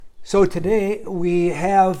So today we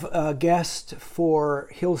have a guest for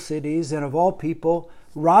Hill Cities, and of all people,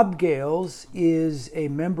 Rob Gales is a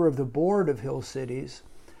member of the board of Hill Cities.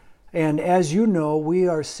 And as you know, we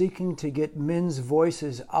are seeking to get men's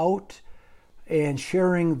voices out and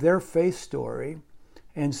sharing their faith story.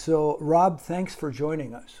 And so, Rob, thanks for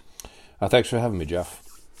joining us. Thanks for having me, Jeff.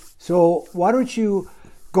 So why don't you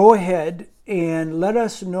go ahead and let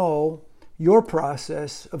us know your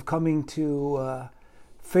process of coming to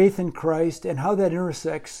faith in Christ and how that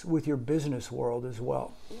intersects with your business world as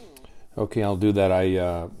well. Okay, I'll do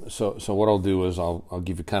that. So what I'll do is I'll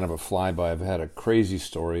give you kind of a flyby. I've had a crazy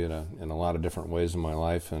story in a lot of different ways in my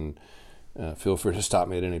life, and feel free to stop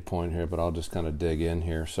me at any point here, but I'll just kind of dig in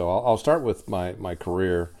here. So I'll start with my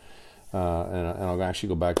career, and I'll actually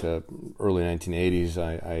go back to early 1980s.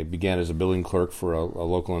 I began as a billing clerk for a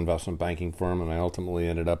local investment banking firm, and I ultimately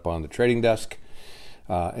ended up on the trading desk.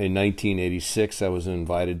 In 1986, I was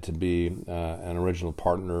invited to be an original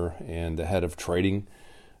partner and the head of trading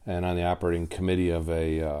and on the operating committee of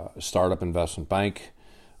a startup investment bank.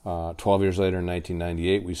 12 years later, in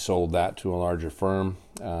 1998, we sold that to a larger firm.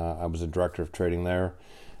 I was a director of trading there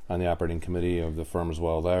on the operating committee of the firm as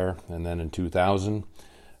well there. And then in 2000,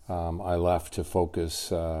 I left to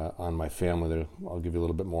focus on my family. I'll give you a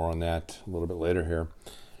little bit more on that a little bit later here.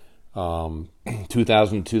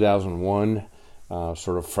 2000 2001,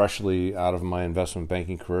 sort of freshly out of my investment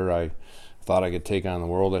banking career, I thought I could take on the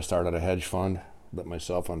world. I started a hedge fund, lit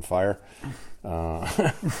myself on fire.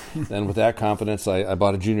 Then with that confidence, I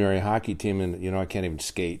bought a junior A hockey team, and I can't even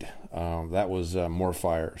skate. That was more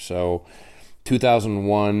fire. So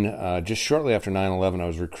 2001, just shortly after 9/11, I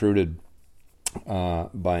was recruited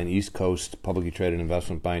by an East Coast publicly traded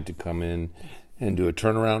investment bank to come in and do a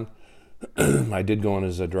turnaround. I did go in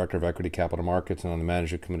as a director of equity capital markets and on the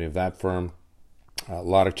management committee of that firm. A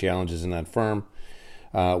lot of challenges in that firm.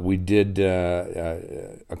 We did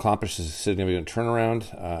accomplish a significant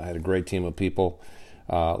turnaround. I had a great team of people.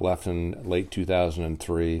 Left in late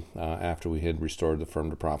 2003 after we had restored the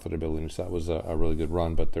firm to profitability. So that was a really good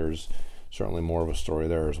run, but there's certainly more of a story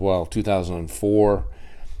there as well. 2004,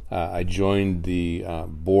 I joined the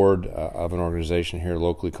board of an organization here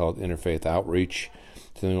locally called Interfaith Outreach.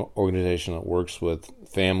 It's an organization that works with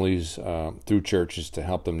families through churches to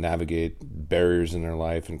help them navigate barriers in their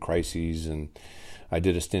life and crises. And I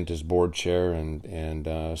did a stint as board chair and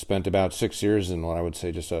spent about 6 years in what I would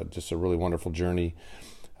say just a really wonderful journey,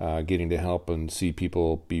 getting to help and see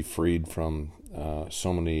people be freed from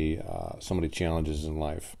so many challenges in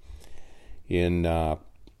life. In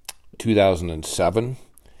 2007,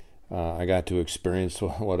 I got to experience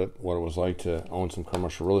what it was like to own some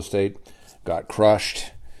commercial real estate. Got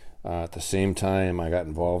crushed. At the same time, I got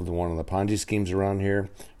involved in one of the Ponzi schemes around here.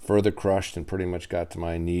 Further crushed and pretty much got to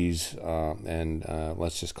my knees and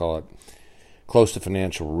let's just call it close to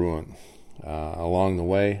financial ruin. Along the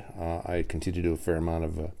way, I continued to do a fair amount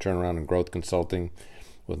of turnaround and growth consulting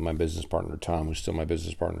with my business partner, Tom, who's still my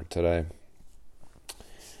business partner today.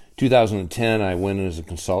 2010, I went in as a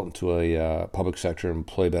consultant to a public sector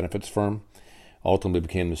employee benefits firm. Ultimately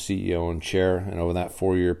became the CEO and chair, and over that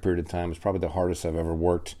 4-year period of time, it's probably the hardest I've ever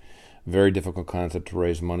worked. Very difficult concept to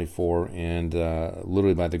raise money for, and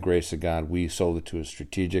literally by the grace of God, we sold it to a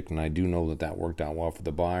strategic, and I do know that worked out well for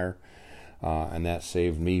the buyer, and that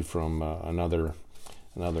saved me from another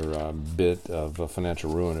bit of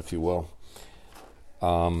financial ruin, if you will.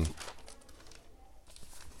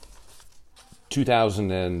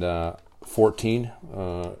 2014,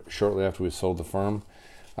 shortly after we sold the firm,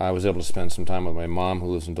 I was able to spend some time with my mom, who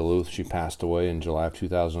lives in Duluth. She passed away in July of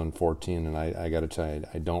 2014, and I got to tell you,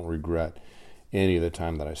 I don't regret any of the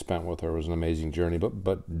time that I spent with her. It was an amazing journey,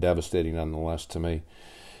 but devastating nonetheless to me.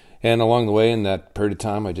 And along the way, in that period of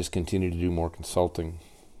time, I just continued to do more consulting.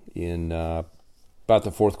 In about the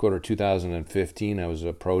fourth quarter of 2015, I was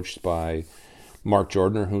approached by Mark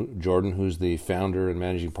Jordan, who's the founder and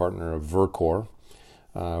managing partner of Vercor.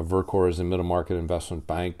 Vercor is a middle market investment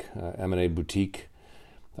bank, M&A boutique.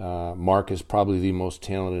 Mark is probably the most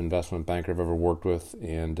talented investment banker I've ever worked with,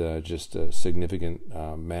 and just a significant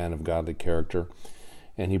man of godly character.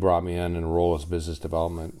 And he brought me in a role as business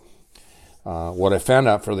development. What I found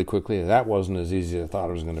out fairly quickly, that wasn't as easy as I thought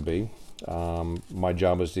it was going to be. My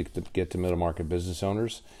job was to get to middle market business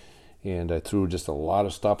owners, and I threw just a lot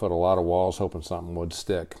of stuff at a lot of walls, hoping something would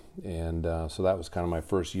stick. And so that was kind of my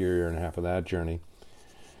first year and a half of that journey.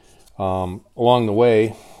 Along the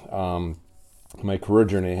way, my career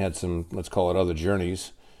journey had some, let's call it, other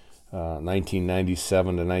journeys.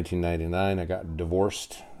 1997 to 1999, I got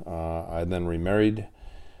divorced. I then remarried.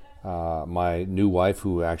 My new wife,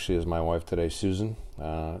 who actually is my wife today, Susan.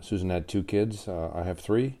 Susan had 2 kids. I have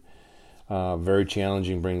 3. Very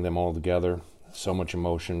challenging bringing them all together. So much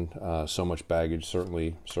emotion, so much baggage,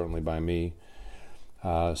 certainly by me.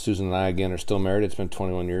 Susan and I, again, are still married. It's been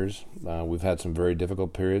 21 years. We've had some very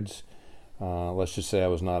difficult periods. Let's just say I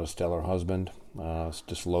was not a stellar husband.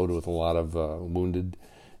 Just loaded with a lot of wounded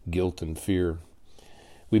guilt and fear.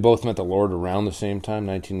 We both met the Lord around the same time,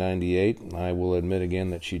 1998. I will admit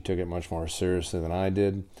again that she took it much more seriously than I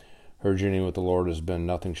did. Her journey with the Lord has been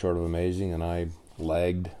nothing short of amazing, and I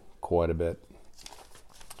lagged quite a bit.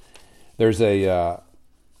 There's a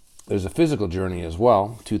physical journey as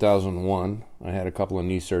well. 2001, I had a couple of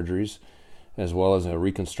knee surgeries, as well as a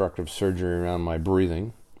reconstructive surgery around my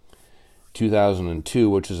breathing. 2002,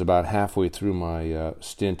 which is about halfway through my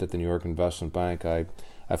stint at the New York Investment Bank,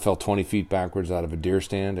 I fell 20 feet backwards out of a deer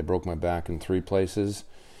stand. I broke my back in 3 places.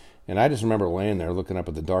 And I just remember laying there looking up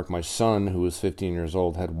at the dark. My son, who was 15 years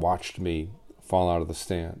old, had watched me fall out of the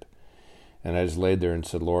stand. And I just laid there and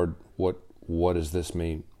said, Lord, what does this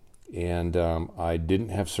mean? And I didn't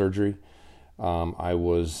have surgery. I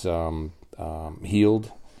was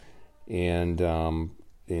healed and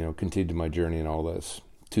continued my journey in all this.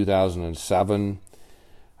 2007,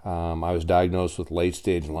 I was diagnosed with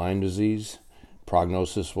late-stage Lyme disease.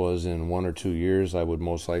 Prognosis was in 1 or 2 years I would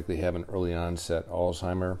most likely have an early onset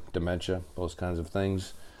Alzheimer, dementia, those kinds of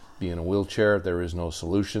things. Be in a wheelchair. There is no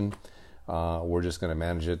solution. We're just going to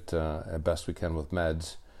manage it as best we can with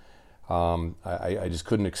meds. I just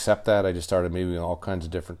couldn't accept that. I just started meeting all kinds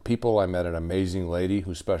of different people. I met an amazing lady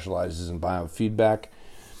who specializes in biofeedback.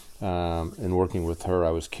 And working with her, I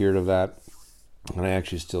was cured of that. And I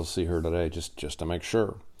actually still see her today just to make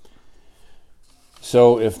sure.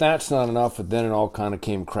 So if that's not enough, then it all kind of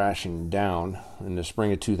came crashing down. In the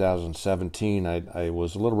spring of 2017, I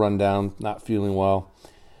was a little run down, not feeling well.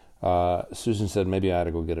 Susan said maybe I had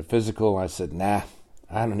to go get a physical. I said, nah,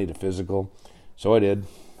 I don't need a physical. So I did.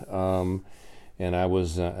 And I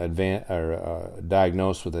was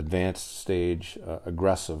diagnosed with advanced stage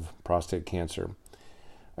aggressive prostate cancer.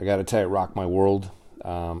 I got to tell you, it rocked my world.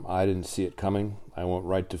 I didn't see it coming. I went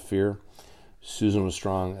right to fear. Susan was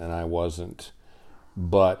strong and I wasn't.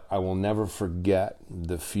 But I will never forget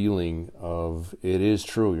the feeling of, it is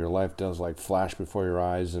true, your life does like flash before your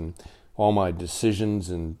eyes, and all my decisions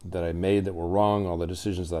that I made that were wrong, all the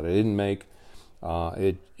decisions that I didn't make,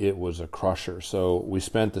 it was a crusher. So we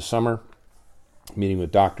spent the summer meeting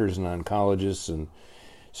with doctors and oncologists and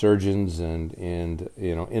surgeons and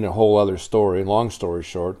in a whole other story, long story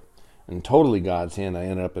short, and totally God's hand, I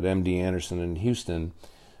ended up at MD Anderson in Houston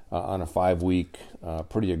on a 5-week,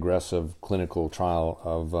 pretty aggressive clinical trial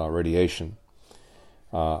of radiation.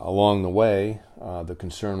 Along the way, the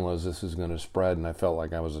concern was this is going to spread, and I felt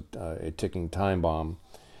like I was a ticking time bomb,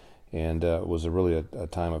 and it was really a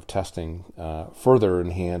time of testing, further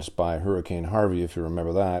enhanced by Hurricane Harvey, if you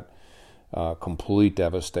remember that, complete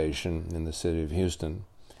devastation in the city of Houston.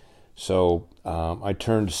 So I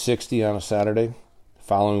turned 60 on a Saturday.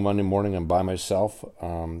 Following Monday morning, I'm by myself,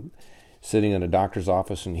 sitting in a doctor's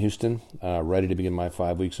office in Houston, ready to begin my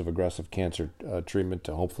 5 weeks of aggressive cancer treatment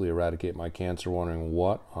to hopefully eradicate my cancer, wondering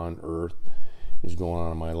what on earth is going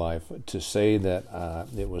on in my life. To say that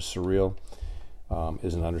it was surreal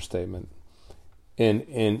is an understatement. And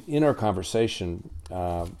in our conversation,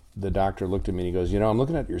 the doctor looked at me and he goes, I'm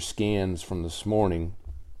looking at your scans from this morning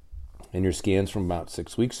and your scans from about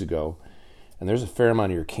 6 weeks ago, and there's a fair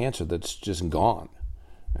amount of your cancer that's just gone.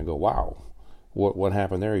 I go, wow. What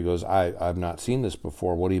happened there? He goes, I've not seen this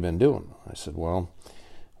before. What have you been doing? I said, well,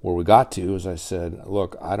 where we got to is I said,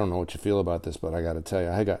 look, I don't know what you feel about this, but I got to tell you,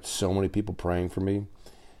 I got so many people praying for me.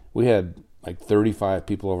 We had like 35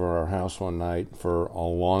 people over our house one night for a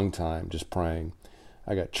long time just praying.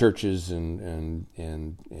 I got churches and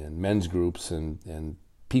men's groups and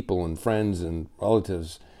people and friends and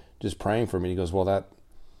relatives just praying for me. He goes, well, that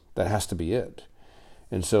has to be it.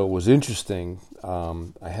 And so it was interesting.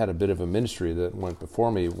 I had a bit of a ministry that went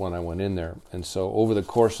before me when I went in there. And so over the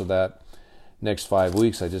course of that next 5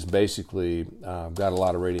 weeks, I just basically got a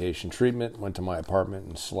lot of radiation treatment, went to my apartment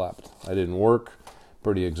and slept. I didn't work,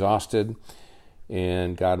 pretty exhausted,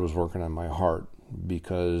 and God was working on my heart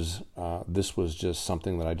because this was just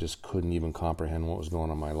something that I just couldn't even comprehend what was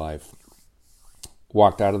going on in my life.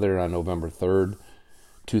 Walked out of there on November 3rd,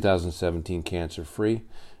 2017, cancer-free.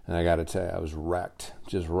 And I got to tell you, I was wrecked,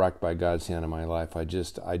 just wrecked by God's hand in my life. I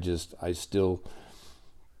still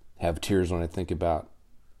have tears when I think about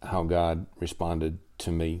how God responded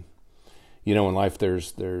to me. In life,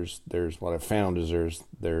 there's what I've found is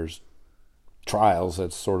there's trials.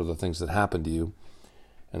 That's sort of the things that happen to you,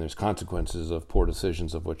 and there's consequences of poor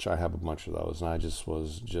decisions, of which I have a bunch of those. And I just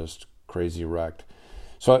was crazy wrecked.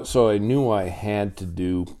 So I knew I had to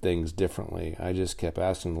do things differently. I just kept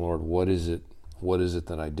asking the Lord, what is it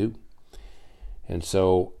that I do? And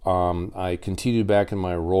so I continued back in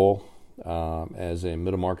my role as a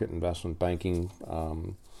middle market investment banking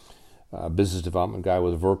business development guy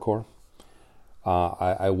with Vercor.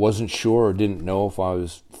 I wasn't sure or didn't know if I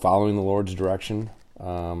was following the Lord's direction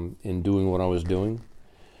in doing what I was doing.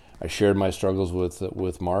 I shared my struggles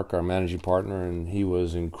with Mark, our managing partner, and he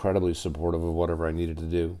was incredibly supportive of whatever I needed to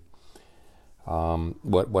do.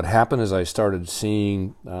 What happened is I started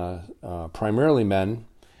seeing primarily men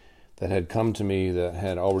that had come to me that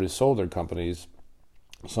had already sold their companies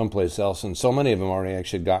someplace else, and so many of them already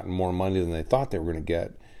actually gotten more money than they thought they were going to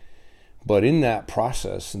get. But in that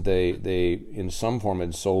process, they in some form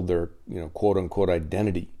had sold their quote unquote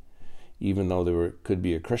identity. Even though they could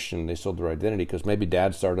be a Christian, they sold their identity because maybe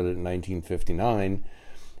Dad started it in 1959,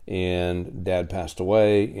 and Dad passed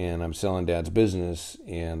away, and I'm selling Dad's business,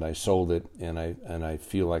 and I sold it, and I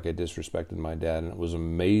feel like I disrespected my dad. And it was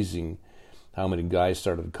amazing how many guys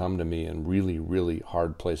started to come to me in really, really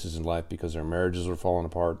hard places in life because their marriages were falling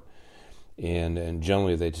apart, and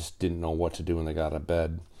generally they just didn't know what to do when they got out of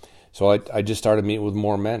bed. So I just started meeting with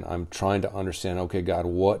more men. I'm trying to understand, okay, God,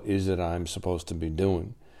 what is it I'm supposed to be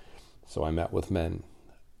doing? So I met with men.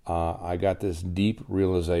 I got this deep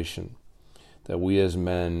realization that we as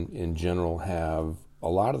men in general have a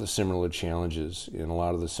lot of the similar challenges in a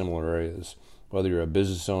lot of the similar areas, whether you're a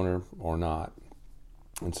business owner or not.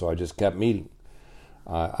 And so I just kept meeting.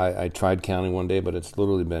 I tried counting one day, but it's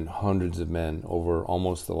literally been hundreds of men over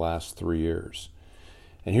almost the last 3 years.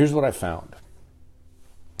 And here's what I found.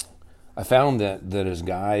 I found that as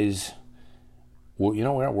guys, well,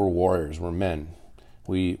 we're warriors, we're men.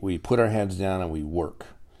 We put our heads down and we work.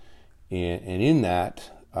 And in that,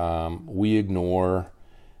 we ignore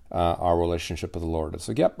our relationship with the Lord. It's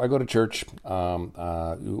like, yep, I go to church.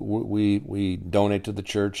 We donate to the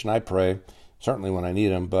church, and I pray, certainly when I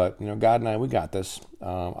need Him. But, God and I, we got this.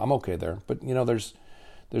 I'm okay there. But, there's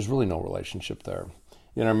really no relationship there.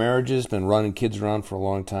 In our marriages, been running kids around for a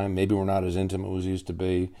long time. Maybe we're not as intimate as we used to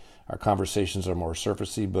be. Our conversations are more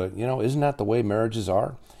surfacey. But, isn't that the way marriages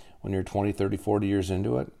are when you're 20, 30, 40 years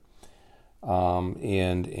into it?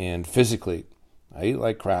 And physically, I eat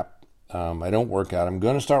like crap. I don't work out. I'm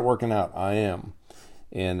going to start working out. I am.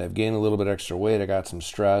 And I've gained a little bit extra weight. I got some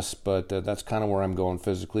stress, but that's kind of where I'm going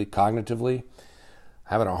physically. Cognitively,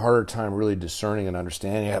 having a harder time really discerning and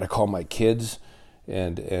understanding. I had to call my kids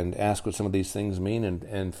and ask what some of these things mean.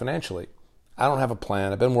 And financially, I don't have a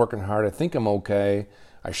plan. I've been working hard. I think I'm okay.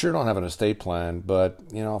 I sure don't have an estate plan, but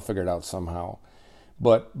I'll figure it out somehow.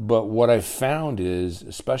 But what I found is,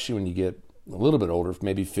 especially when you get a little bit older,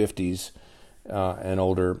 maybe 50s and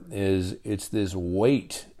older, is it's this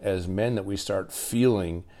weight as men that we start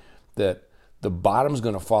feeling that the bottom's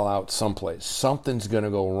going to fall out someplace. Something's going to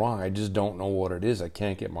go wrong. I just don't know what it is. I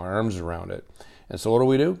can't get my arms around it. And so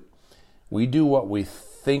what do? We do what we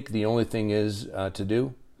think the only thing is to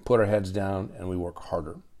do, put our heads down, and we work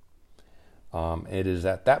harder. It is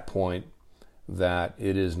at that point that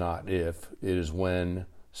it is not if, it is when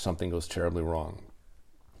something goes terribly wrong.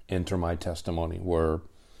 Enter my testimony where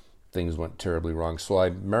things went terribly wrong. So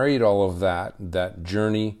I married all of that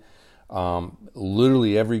journey.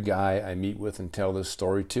 Literally every guy I meet with and tell this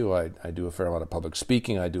story to, I do a fair amount of public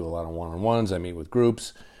speaking. I do a lot of one-on-ones. I meet with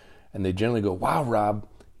groups. And they generally go, wow, Rob,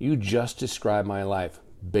 you just described my life.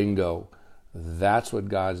 Bingo. That's what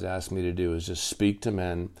God's asked me to do, is just speak to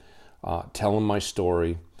men, tell them my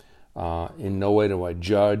story. In no way do I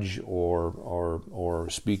judge or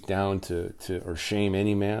speak down to or shame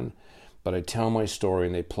any man, but I tell my story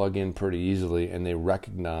and they plug in pretty easily and they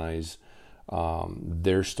recognize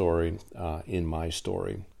their story in my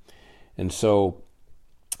story. And so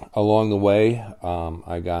along the way,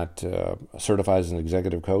 I got certified as an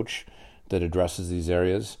executive coach that addresses these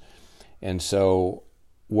areas. And so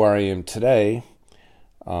where I am today,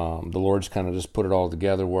 the Lord's kind of just put it all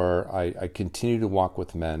together where I continue to walk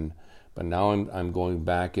with men, but now I'm going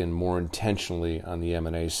back in more intentionally on the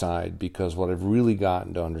M&A side, because what I've really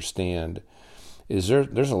gotten to understand is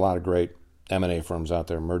there's a lot of great M&A firms out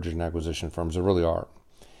there, mergers and acquisition firms. There really are.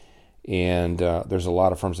 And there's a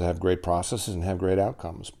lot of firms that have great processes and have great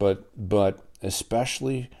outcomes. But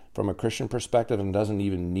especially from a Christian perspective, and doesn't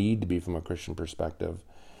even need to be from a Christian perspective,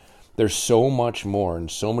 there's so much more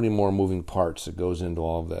and so many more moving parts that goes into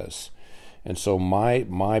all of this. And so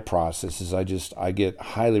my process is I get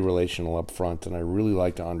highly relational up front, and I really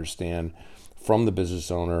like to understand from the business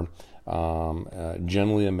owner,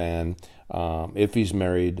 generally a man, if he's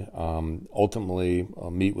married, ultimately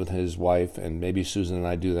meet with his wife, and maybe Susan and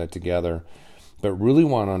I do that together, but really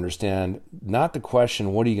want to understand not the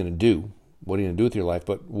question, what are you going to do? What are you going to do with your life?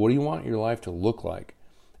 But what do you want your life to look like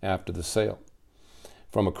after the sale?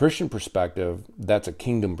 From a Christian perspective, that's a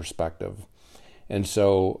kingdom perspective. And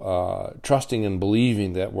so trusting and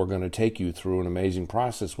believing that we're going to take you through an amazing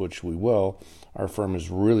process, which we will. Our firm is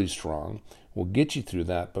really strong. We'll get you through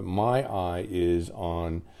that. But my eye is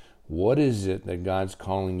on what is it that God's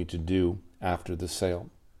calling you to do after the sale.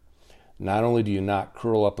 Not only do you not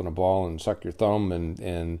curl up in a ball and suck your thumb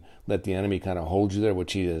and let the enemy kind of hold you there,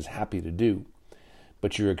 which he is happy to do,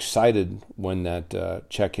 but you're excited when that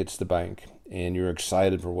check hits the bank, and you're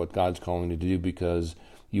excited for what God's calling you to do because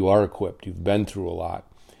you are equipped. You've been through a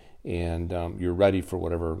lot, and you're ready for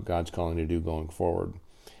whatever God's calling you to do going forward.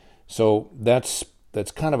 So that's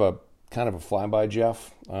kind of a flyby,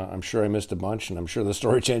 Jeff. I'm sure I missed a bunch, and I'm sure the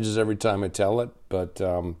story changes every time I tell it, but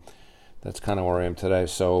that's kind of where I am today.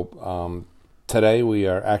 So today we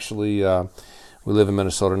are actually, we live in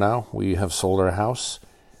Minnesota now. We have sold our house.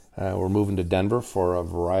 We're moving to Denver for a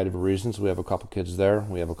variety of reasons. We have a couple kids there.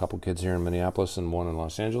 We have a couple kids here in Minneapolis and one in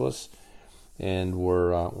Los Angeles. And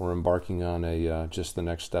we're embarking on just the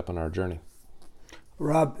next step in our journey.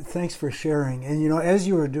 Rob, thanks for sharing. And as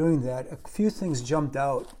you were doing that, a few things jumped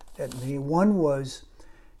out at me. One was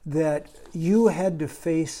that you had to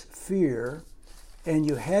face fear, and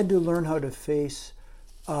you had to learn how to face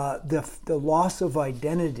the loss of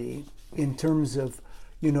identity in terms of,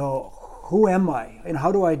 who am I, and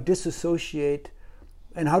how do I disassociate,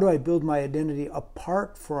 and how do I build my identity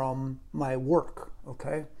apart from my work,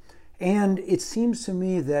 okay? And it seems to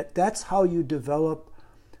me that that's how you develop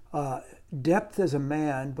depth as a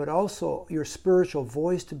man, but also your spiritual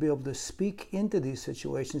voice to be able to speak into these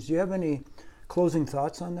situations. Do you have any closing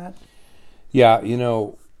thoughts on that? Yeah,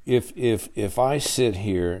 if I sit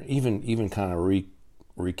here, even kind of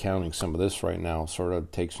recounting some of this right now, sort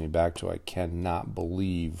of takes me back to I cannot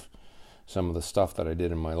believe some of the stuff that I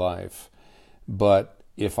did in my life. But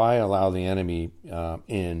if I allow the enemy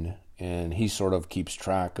in, and he sort of keeps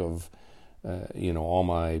track of, all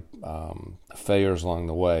my failures along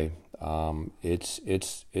the way,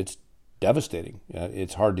 it's devastating.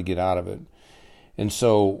 It's hard to get out of it. And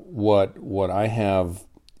so what I have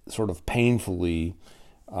sort of painfully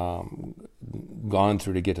gone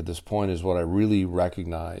through to get to this point is what I really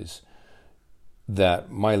recognize, that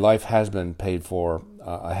my life has been paid for.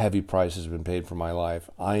 A heavy price has been paid for my life.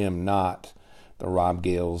 I am not the Rob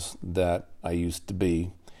Gales that I used to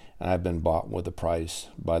be. And I've been bought with a price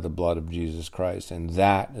by the blood of Jesus Christ. And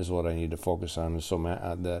that is what I need to focus on. And so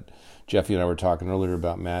that Jeffy and I were talking earlier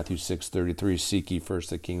about Matthew 6:33, seek ye first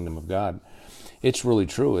the kingdom of God. It's really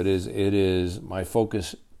true. It is my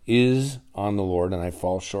focus is on the Lord, and I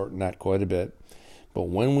fall short in that quite a bit. But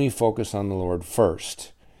when we focus on the Lord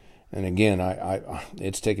first, and again,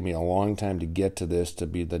 it's taken me a long time to get to this, to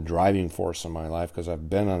be the driving force in my life, because I've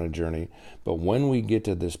been on a journey. But when we get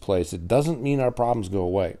to this place, it doesn't mean our problems go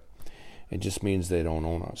away. It just means they don't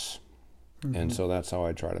own us. Mm-hmm. And so that's how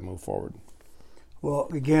I try to move forward. Well,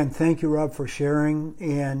 again, thank you, Rob, for sharing.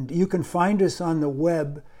 And you can find us on the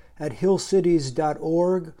web at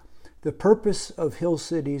hillcities.org. The purpose of Hill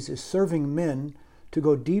Cities is serving men to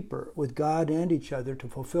go deeper with God and each other to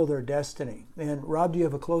fulfill their destiny. And Rob, do you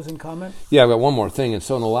have a closing comment? Yeah, I've got one more thing. And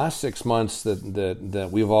so in the last 6 months that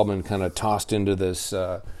we've all been kind of tossed into this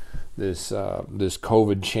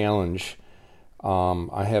COVID challenge,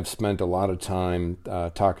 I have spent a lot of time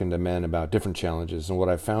talking to men about different challenges. And what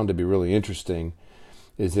I found to be really interesting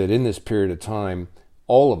is that in this period of time,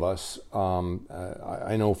 all of us,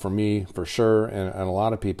 I know for me, for sure, and a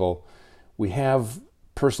lot of people, we have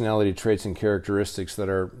personality traits and characteristics that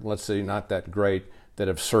are, let's say, not that great, that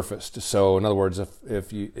have surfaced. So in other words,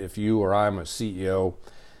 if you or I'm a CEO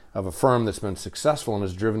of a firm that's been successful and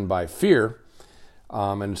is driven by fear,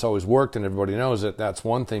 and it's always worked and everybody knows it, that's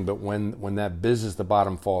one thing. But when that business, the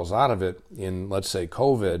bottom falls out of it in, let's say,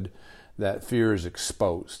 COVID, that fear is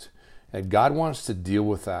exposed. And God wants to deal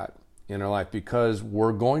with that in our life because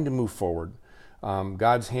we're going to move forward.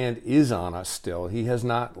 God's hand is on us still. He has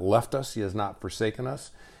not left us. He has not forsaken us.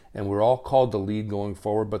 And we're all called to lead going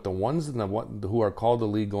forward. But the ones who are called to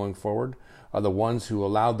lead going forward are the ones who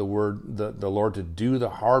allowed the Lord to do the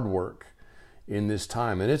hard work in this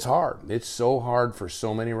time. And it's hard. It's so hard for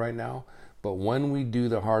so many right now. But when we do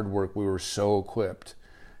the hard work, we were so equipped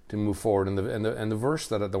to move forward. And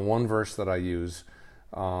the one verse that I use,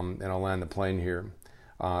 and I'll land the plane here,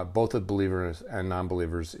 both with believers and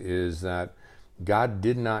non-believers, is that God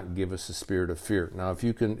did not give us a spirit of fear. Now, if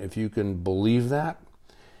you can believe that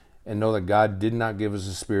and know that God did not give us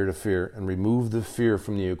a spirit of fear and remove the fear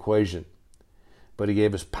from the equation, but He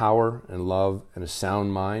gave us power and love and a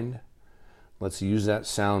sound mind, Let's use that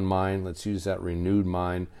sound mind. Let's use that renewed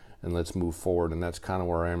mind, and let's move forward. And that's kind of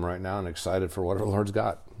where I am right now, and excited for what our Lord's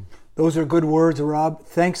got. Those are good words, Rob.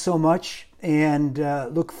 Thanks so much, and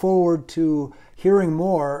look forward to hearing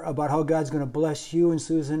more about how God's going to bless you and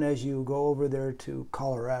Susan as you go over there to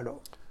Colorado.